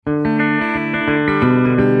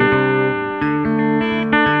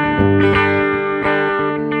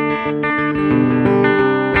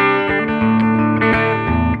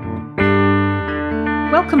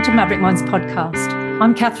Maverick Minds podcast.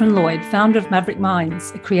 I'm Catherine Lloyd, founder of Maverick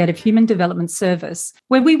Minds, a creative human development service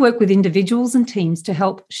where we work with individuals and teams to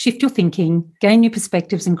help shift your thinking, gain new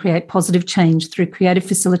perspectives and create positive change through creative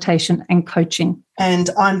facilitation and coaching.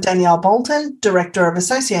 And I'm Danielle Bolton, Director of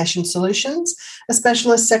Association Solutions, a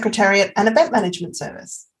specialist secretariat and event management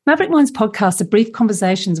service. Maverick Minds podcasts are brief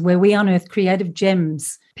conversations where we unearth creative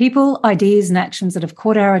gems, people, ideas and actions that have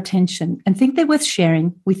caught our attention and think they're worth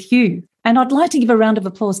sharing with you. And I'd like to give a round of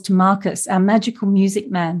applause to Marcus, our magical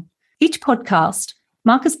music man. Each podcast,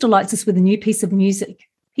 Marcus delights us with a new piece of music.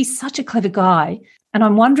 He's such a clever guy, and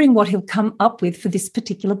I'm wondering what he'll come up with for this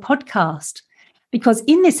particular podcast. Because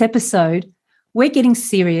in this episode, we're getting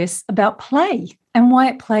serious about play and why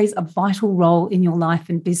it plays a vital role in your life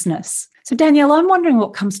and business. So, Danielle, I'm wondering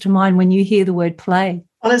what comes to mind when you hear the word play.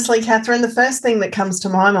 Honestly, Catherine, the first thing that comes to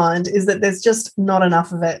my mind is that there's just not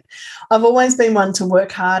enough of it. I've always been one to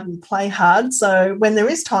work hard and play hard. So when there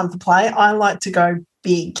is time for play, I like to go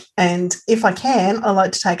big. And if I can, I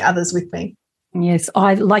like to take others with me. Yes,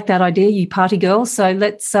 I like that idea, you party girl. So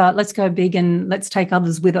let's go big and let's take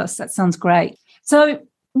others with us. That sounds great. So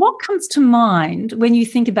what comes to mind when you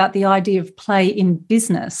think about the idea of play in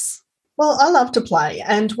business? Well, I love to play,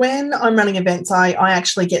 and when I'm running events, I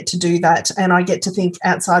actually get to do that, and I get to think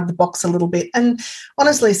outside the box a little bit. And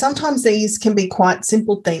honestly, sometimes these can be quite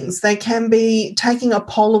simple things. They can be taking a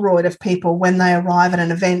Polaroid of people when they arrive at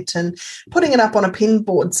an event and putting it up on a pin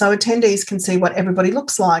board so attendees can see what everybody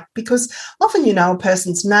looks like, because often you know a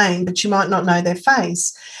person's name, but you might not know their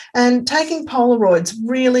face. And taking Polaroids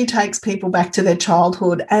really takes people back to their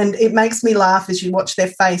childhood, and it makes me laugh as you watch their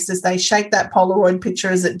face as they shake that Polaroid picture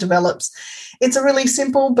as it develops. It's a really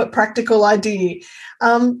simple but practical idea.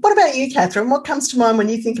 What about you, Catherine? What comes to mind when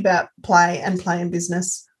you think about play and play in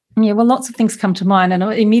business? Yeah, well, lots of things come to mind, and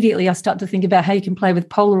immediately I start to think about how you can play with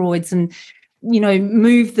Polaroids and, you know,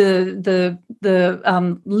 move the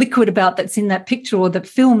liquid about that's in that picture or the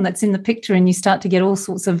film that's in the picture, and you start to get all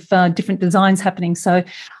sorts of different designs happening. So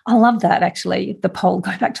I love that, actually, go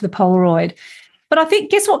back to the Polaroid. But I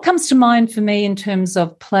think, guess what comes to mind for me in terms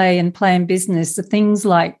of play and play in business? The things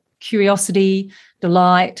like curiosity,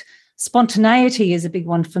 delight, spontaneity is a big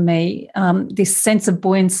one for me, this sense of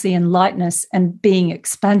buoyancy and lightness and being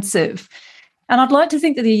expansive. And I'd like to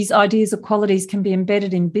think that these ideas or qualities can be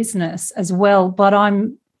embedded in business as well, but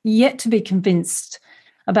I'm yet to be convinced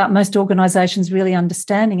about most organisations really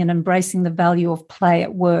understanding and embracing the value of play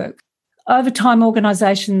at work. Over time,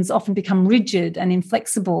 organisations often become rigid and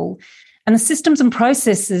inflexible, and the systems and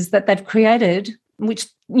processes that they've created, which,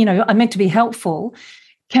 you know, are meant to be helpful,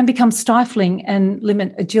 can become stifling and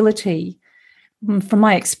limit agility. From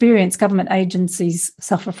my experience, government agencies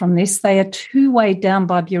suffer from this. They are too weighed down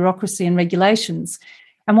by bureaucracy and regulations.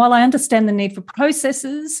 And while I understand the need for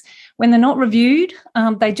processes, when they're not reviewed,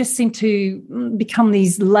 they just seem to become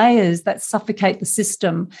these layers that suffocate the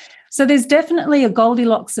system. So there's definitely a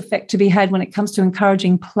Goldilocks effect to be had when it comes to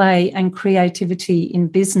encouraging play and creativity in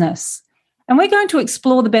business. And we're going to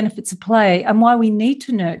explore the benefits of play and why we need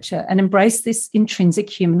to nurture and embrace this intrinsic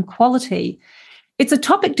human quality. It's a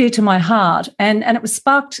topic dear to my heart, and it was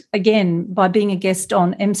sparked again by being a guest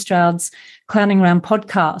on M. Stroud's Clowning Around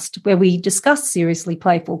podcast, where we discuss seriously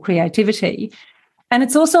playful creativity. And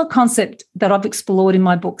it's also a concept that I've explored in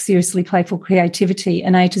my book, Seriously Playful Creativity,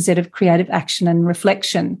 an A to Z of creative action and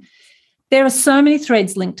reflection. There are so many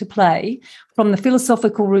threads linked to play, from the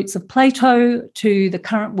philosophical roots of Plato to the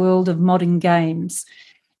current world of modern games.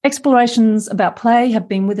 Explorations about play have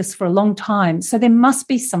been with us for a long time, so there must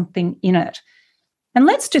be something in it. And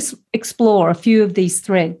let's just explore a few of these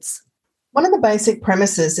threads. One of the basic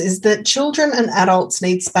premises is that children and adults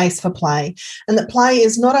need space for play, and that play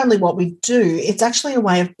is not only what we do, it's actually a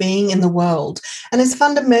way of being in the world and is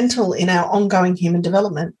fundamental in our ongoing human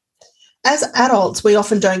development. As adults, we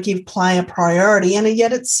often don't give play a priority, and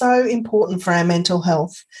yet it's so important for our mental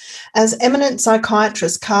health. As eminent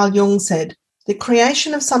psychiatrist Carl Jung said, the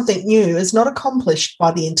creation of something new is not accomplished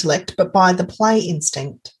by the intellect, but by the play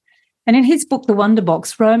instinct. And in his book, The Wonder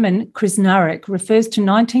Box, Roman Krznaric refers to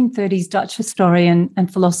 1930s Dutch historian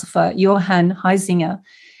and philosopher Johan Huizinga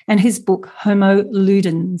and his book Homo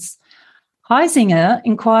Ludens. Huizinga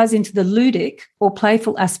inquires into the ludic or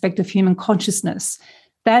playful aspect of human consciousness,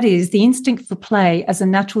 that is, the instinct for play as a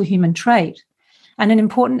natural human trait and an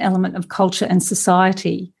important element of culture and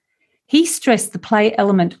society. He stressed the play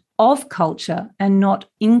element of culture and not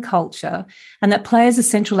in culture, and that play is a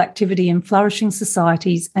central activity in flourishing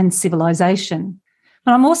societies and civilization.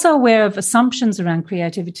 And I'm also aware of assumptions around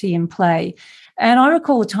creativity and play. And I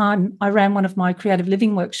recall a time I ran one of my creative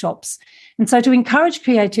living workshops. And so to encourage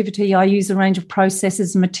creativity, I use a range of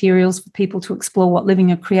processes and materials for people to explore what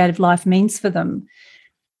living a creative life means for them.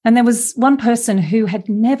 And there was one person who had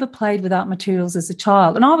never played with art materials as a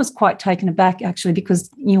child. And I was quite taken aback, actually, because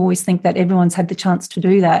you always think that everyone's had the chance to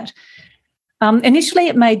do that. Initially,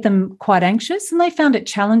 it made them quite anxious, and they found it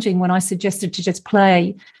challenging when I suggested to just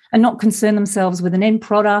play and not concern themselves with an end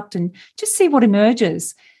product and just see what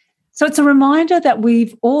emerges. So it's a reminder that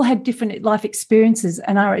we've all had different life experiences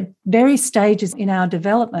and are at various stages in our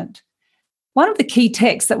development. One of the key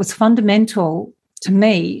texts that was fundamental to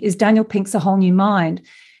me is Daniel Pink's A Whole New Mind,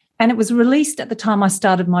 and it was released at the time I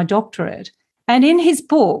started my doctorate. And in his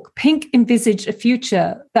book, Pink envisaged a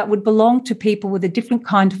future that would belong to people with a different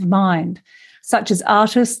kind of mind, such as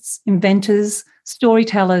artists, inventors,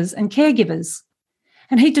 storytellers, and caregivers.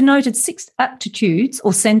 And he denoted 6 aptitudes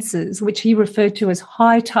or senses, which he referred to as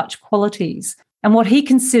high-touch qualities, and what he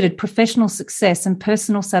considered professional success and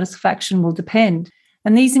personal satisfaction will depend.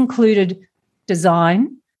 And these included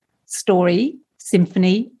design, story,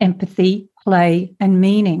 symphony, empathy, play, and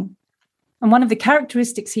meaning. And one of the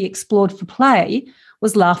characteristics he explored for play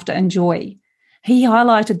was laughter and joy. He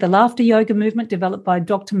highlighted the laughter yoga movement developed by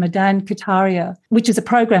Dr. Madan Kataria, which is a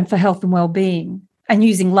program for health and well-being, and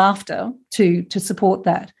using laughter to support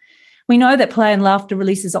that. We know that play and laughter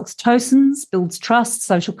releases oxytocins, builds trust,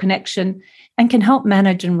 social connection, and can help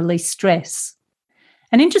manage and release stress.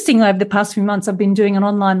 And interestingly, over the past few months, I've been doing an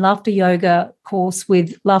online laughter yoga course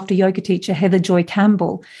with laughter yoga teacher Heather Joy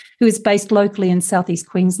Campbell, who is based locally in southeast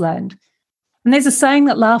Queensland. And there's a saying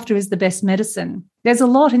that laughter is the best medicine. There's a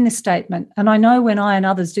lot in this statement, and I know when I and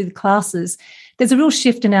others do the classes, there's a real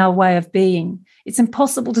shift in our way of being. It's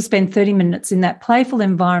impossible to spend 30 minutes in that playful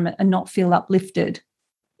environment and not feel uplifted.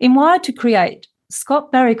 In Wired to Create,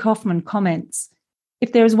 Scott Barry Kaufman comments,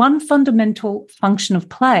 if there is one fundamental function of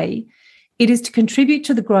play, it is to contribute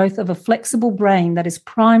to the growth of a flexible brain that is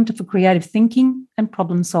primed for creative thinking and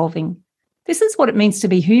problem solving. This is what it means to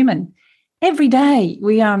be human. Every day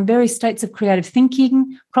we are in various states of creative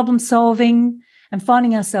thinking, problem solving, and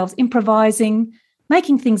finding ourselves improvising,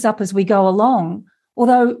 making things up as we go along,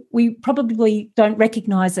 although we probably don't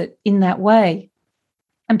recognise it in that way.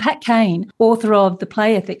 And Pat Kane, author of The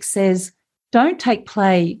Play Ethic, says, don't take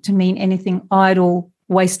play to mean anything idle,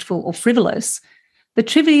 wasteful, or frivolous. The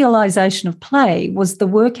trivialisation of play was the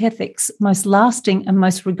work ethic's most lasting and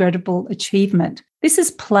most regrettable achievement. This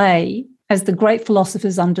is play as the great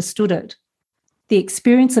philosophers understood it, the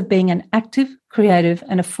experience of being an active, creative,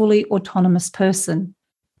 and a fully autonomous person.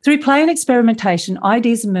 Through play and experimentation,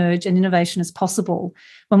 ideas emerge and innovation is possible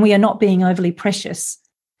when we are not being overly precious.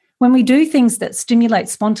 When we do things that stimulate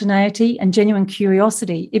spontaneity and genuine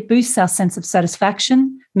curiosity, it boosts our sense of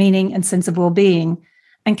satisfaction, meaning, and sense of well-being,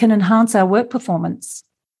 and can enhance our work performance.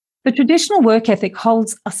 The traditional work ethic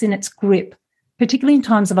holds us in its grip, particularly in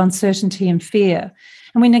times of uncertainty and fear.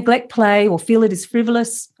 And we neglect play or feel it is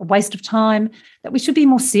frivolous, a waste of time, that we should be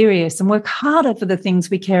more serious and work harder for the things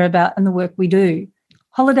we care about and the work we do.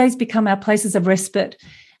 Holidays become our places of respite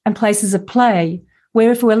and places of play,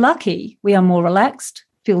 where if we're lucky, we are more relaxed,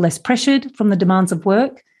 feel less pressured from the demands of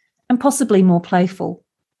work, and possibly more playful.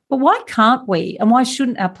 But why can't we, and why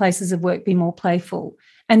shouldn't our places of work be more playful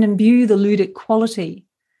and imbue the ludic quality?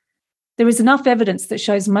 There is enough evidence that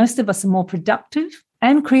shows most of us are more productive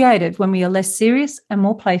and creative when we are less serious and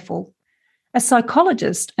more playful. As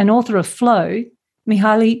psychologist and author of Flow,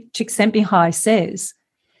 Mihaly Csikszentmihalyi says,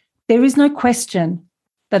 there is no question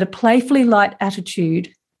that a playfully light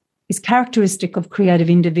attitude is characteristic of creative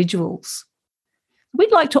individuals.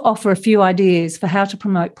 We'd like to offer a few ideas for how to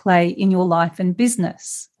promote play in your life and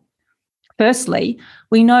business. Firstly,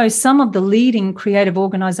 we know some of the leading creative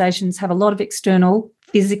organisations have a lot of external,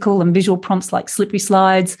 physical and visual prompts like slippery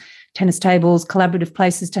slides, tennis tables, collaborative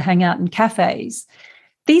places to hang out and cafes.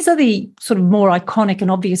 These are the sort of more iconic and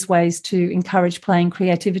obvious ways to encourage play and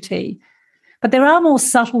creativity. But there are more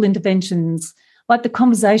subtle interventions, like the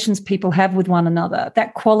conversations people have with one another,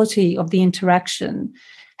 that quality of the interaction.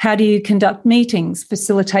 How do you conduct meetings,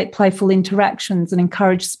 facilitate playful interactions and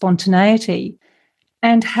encourage spontaneity?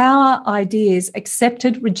 And how are ideas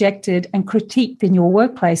accepted, rejected and critiqued in your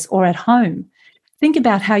workplace or at home? Think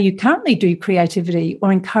about how you currently do creativity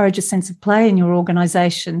or encourage a sense of play in your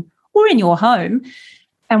organisation or in your home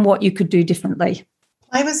and what you could do differently.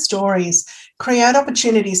 Play with stories. Create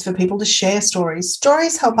opportunities for people to share stories.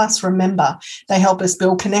 Stories help us remember. They help us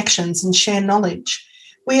build connections and share knowledge.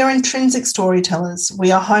 We are intrinsic storytellers.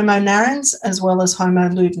 We are homo narrans as well as homo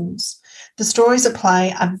ludens. The stories at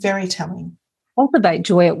play are very telling. Cultivate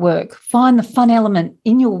joy at work. Find the fun element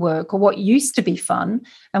in your work or what used to be fun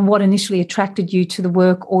and what initially attracted you to the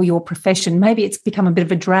work or your profession. Maybe it's become a bit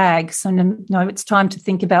of a drag. So no, it's time to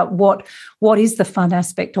think about what is the fun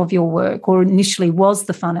aspect of your work or initially was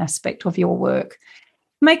the fun aspect of your work.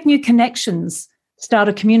 Make new connections. Start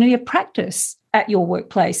a community of practice at your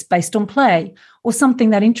workplace based on play or something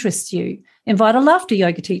that interests you. Invite a laughter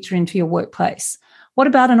yoga teacher into your workplace. What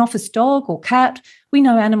about an office dog or cat? We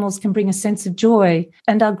know animals can bring a sense of joy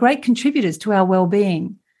and are great contributors to our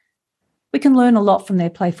well-being. We can learn a lot from their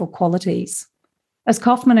playful qualities. As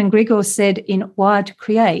Kaufman and Grigor said in Wired to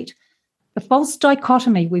Create, the false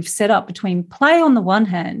dichotomy we've set up between play on the one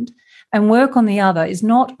hand and work on the other is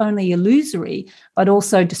not only illusory, but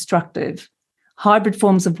also destructive. Hybrid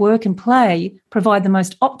forms of work and play provide the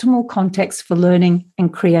most optimal context for learning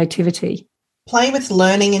and creativity. Play with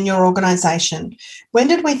learning in your organisation. When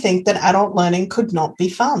did we think that adult learning could not be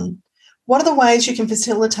fun? What are the ways you can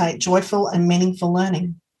facilitate joyful and meaningful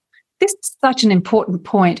learning? This is such an important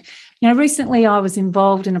point. Recently I was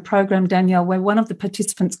involved in a program, Danielle, where one of the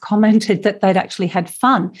participants commented that they'd actually had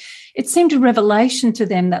fun. It seemed a revelation to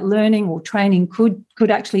them that learning or training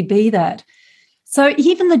could actually be that. So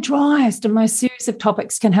even the driest and most serious of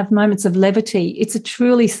topics can have moments of levity. It's a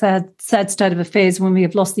truly sad state of affairs when we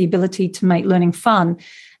have lost the ability to make learning fun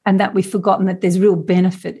and that we've forgotten that there's real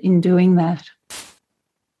benefit in doing that.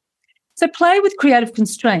 So play with creative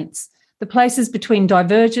constraints, the places between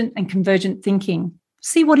divergent and convergent thinking.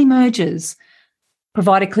 See what emerges.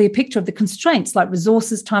 Provide a clear picture of the constraints like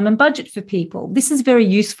resources, time and budget for people. This is very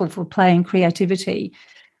useful for play and creativity.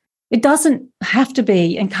 It doesn't have to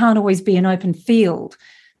be and can't always be an open field,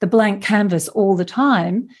 the blank canvas all the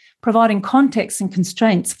time. Providing context and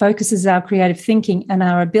constraints focuses our creative thinking and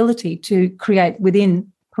our ability to create within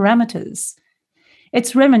parameters.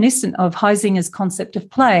 It's reminiscent of Heisinger's concept of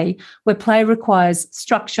play, where play requires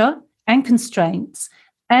structure and constraints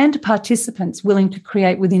and participants willing to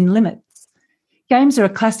create within limits. Games are a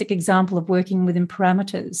classic example of working within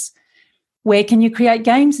parameters. Where can you create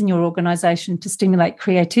games in your organisation to stimulate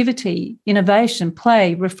creativity, innovation,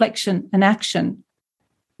 play, reflection and action?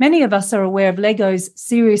 Many of us are aware of Lego's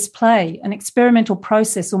serious play, an experimental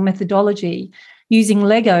process or methodology using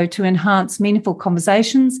Lego to enhance meaningful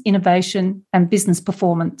conversations, innovation and business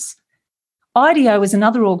performance. IDEO is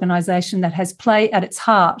another organisation that has play at its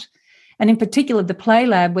heart, and in particular the Play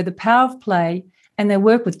Lab, where the power of play and their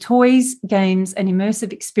work with toys, games and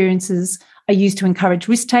immersive experiences are used to encourage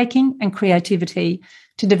risk-taking and creativity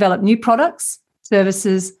to develop new products,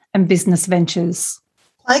 services and business ventures.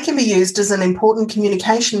 Play can be used as an important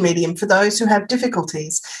communication medium for those who have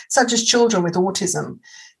difficulties, such as children with autism.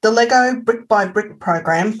 The Lego Brick by Brick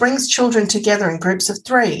program brings children together in groups of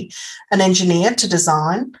 3, an engineer to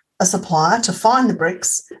design, a supplier to find the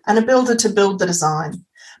bricks, and a builder to build the design.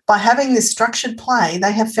 By having this structured play,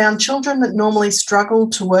 they have found children that normally struggle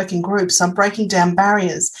to work in groups are breaking down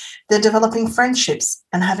barriers. They're developing friendships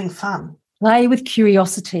and having fun. Play with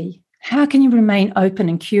curiosity. How can you remain open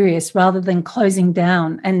and curious rather than closing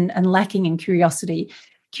down and lacking in curiosity?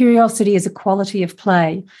 Curiosity is a quality of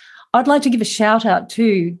play. I'd like to give a shout out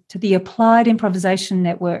to the Applied Improvisation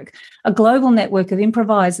Network, a global network of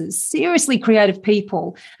improvisers, seriously creative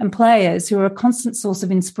people and players who are a constant source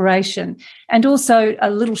of inspiration. And also a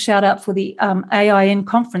little shout out for the AIN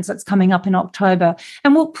conference that's coming up in October.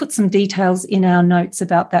 And we'll put some details in our notes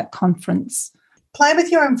about that conference. Play with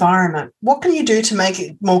your environment. What can you do to make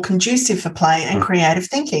it more conducive for play and creative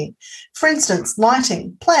thinking? For instance,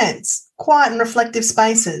 lighting, plants, quiet and reflective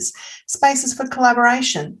spaces, spaces for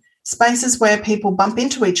collaboration, spaces where people bump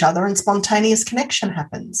into each other and spontaneous connection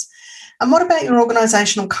happens. And what about your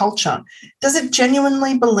organisational culture? Does it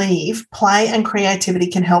genuinely believe play and creativity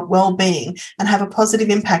can help well-being and have a positive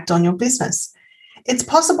impact on your business? It's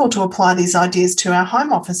possible to apply these ideas to our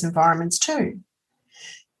home office environments too.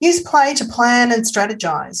 Use play to plan and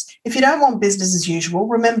strategise. If you don't want business as usual,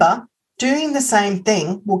 remember, doing the same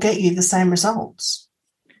thing will get you the same results.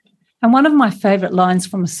 And one of my favourite lines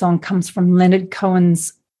from a song comes from Leonard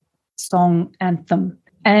Cohen's song Anthem.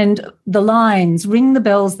 And the lines, ring the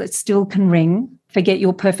bells that still can ring, forget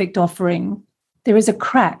your perfect offering. There is a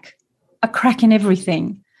crack in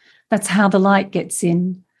everything. That's how the light gets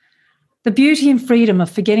in. The beauty and freedom of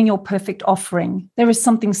forgetting your perfect offering. There is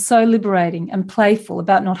something so liberating and playful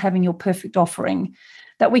about not having your perfect offering,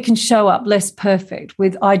 that we can show up less perfect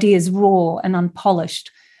with ideas raw and unpolished,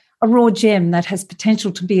 a raw gem that has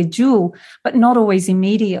potential to be a jewel, but not always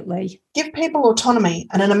immediately. Give people autonomy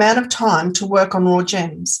and an amount of time to work on raw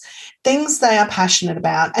gems, things they are passionate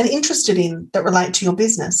about and interested in that relate to your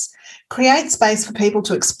business. Create space for people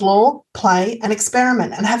to explore, play and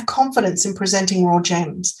experiment and have confidence in presenting raw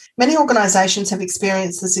gems. Many organisations have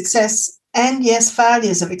experienced the success and, yes,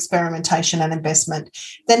 failures of experimentation and investment.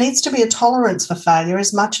 There needs to be a tolerance for failure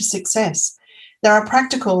as much as success. There are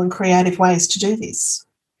practical and creative ways to do this.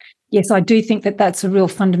 Yes, I do think that that's a real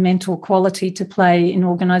fundamental quality to play in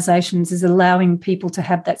organisations, is allowing people to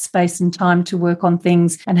have that space and time to work on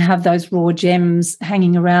things and have those raw gems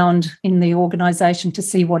hanging around in the organisation to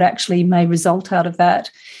see what actually may result out of that.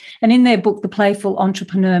 And in their book, The Playful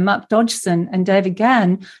Entrepreneur, Mark Dodgson and David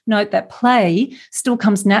Gann note that play still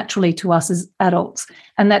comes naturally to us as adults,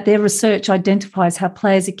 and that their research identifies how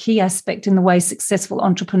play is a key aspect in the way successful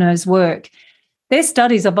entrepreneurs work. Their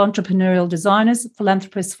studies of entrepreneurial designers,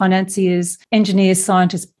 philanthropists, financiers, engineers,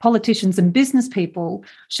 scientists, politicians, and business people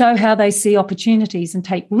show how they see opportunities and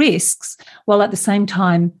take risks while at the same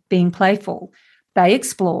time being playful. They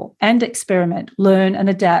explore and experiment, learn and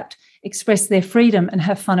adapt, express their freedom and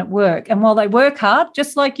have fun at work. And while they work hard,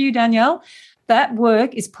 just like you, Danielle, that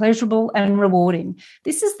work is pleasurable and rewarding.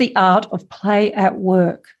 This is the art of play at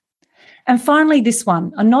work. And finally, this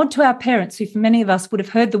one, a nod to our parents who for many of us would have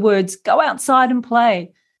heard the words, go outside and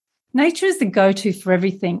play. Nature is the go-to for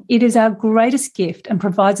everything. It is our greatest gift and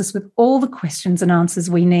provides us with all the questions and answers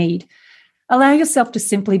we need. Allow yourself to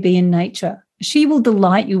simply be in nature. She will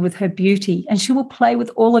delight you with her beauty and she will play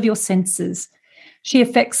with all of your senses. She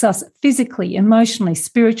affects us physically, emotionally,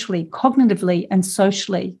 spiritually, cognitively, and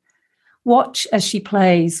socially. Watch as she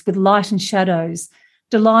plays with light and shadows.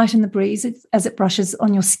 Delight in the breeze as it brushes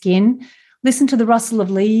on your skin. Listen to the rustle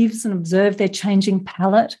of leaves and observe their changing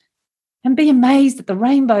palette. And be amazed at the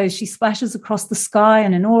rainbows she splashes across the sky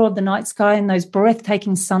and in awe of the night sky and those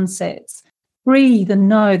breathtaking sunsets. Breathe and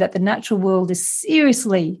know that the natural world is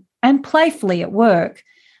seriously and playfully at work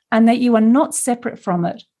and that you are not separate from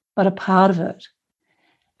it, but a part of it.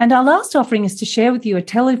 And our last offering is to share with you a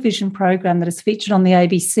television program that is featured on the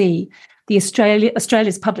ABC, the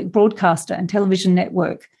Australia's public broadcaster and television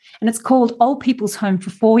network, and it's called Old People's Home for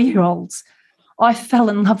 4-year-olds. I fell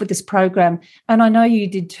in love with this program, and I know you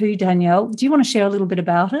did too, Danielle. Do you want to share a little bit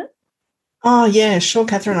about it? Oh, yeah, sure,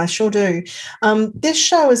 Catherine, I sure do. This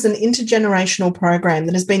show is an intergenerational program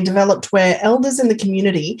that has been developed where elders in the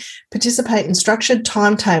community participate in structured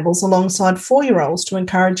timetables alongside 4-year-olds to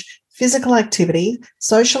encourage physical activity,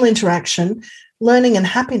 social interaction, learning and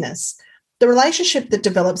happiness. The relationship that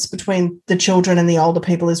develops between the children and the older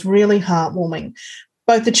people is really heartwarming.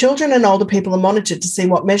 Both the children and older people are monitored to see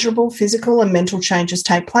what measurable physical and mental changes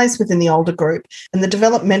take place within the older group and the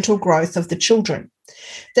developmental growth of the children.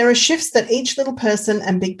 There are shifts that each little person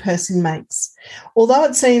and big person makes. Although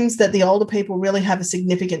it seems that the older people really have a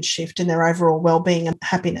significant shift in their overall well-being and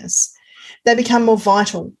happiness, they become more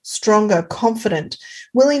vital, stronger, confident,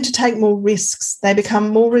 willing to take more risks. They become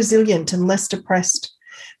more resilient and less depressed.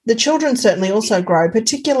 The children certainly also grow,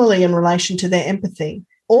 particularly in relation to their empathy.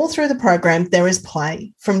 All through the program, there is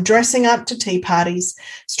play, from dressing up to tea parties,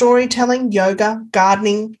 storytelling, yoga,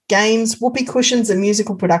 gardening, games, whoopee cushions and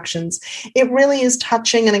musical productions. It really is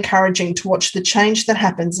touching and encouraging to watch the change that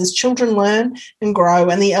happens as children learn and grow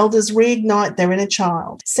and the elders reignite their inner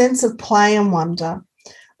child, sense of play and wonder.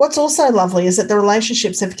 What's also lovely is that the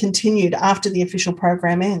relationships have continued after the official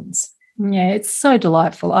program ends. Yeah, it's so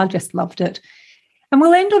delightful. I just loved it. And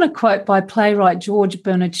we'll end on a quote by playwright George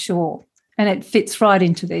Bernard Shaw, and it fits right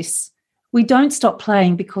into this. We don't stop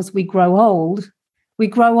playing because we grow old. We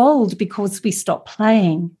grow old because we stop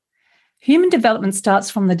playing. Human development starts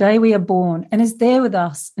from the day we are born and is there with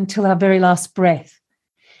us until our very last breath.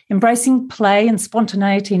 Embracing play and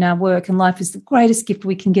spontaneity in our work and life is the greatest gift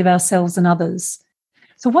we can give ourselves and others.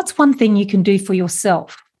 So what's one thing you can do for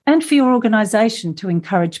yourself and for your organisation to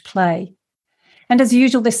encourage play? And as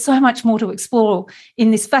usual, there's so much more to explore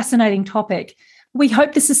in this fascinating topic. We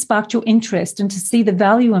hope this has sparked your interest and to see the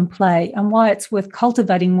value in play and why it's worth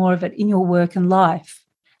cultivating more of it in your work and life.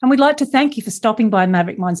 And we'd like to thank you for stopping by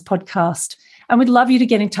Maverick Minds podcast. And we'd love you to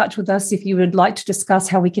get in touch with us if you would like to discuss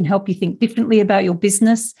how we can help you think differently about your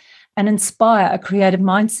business and inspire a creative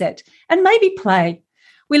mindset and maybe play.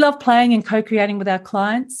 We love playing and co-creating with our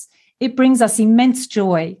clients. It brings us immense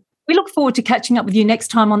joy. We look forward to catching up with you next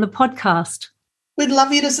time on the podcast. We'd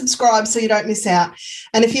love you to subscribe so you don't miss out.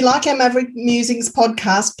 And if you like our Maverick Musings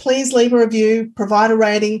podcast, please leave a review, provide a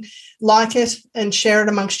rating, like it, and share it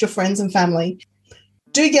amongst your friends and family.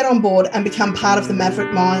 Do get on board and become part of the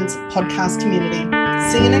Maverick Minds podcast community.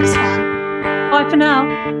 See you next time. Bye for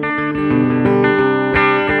now.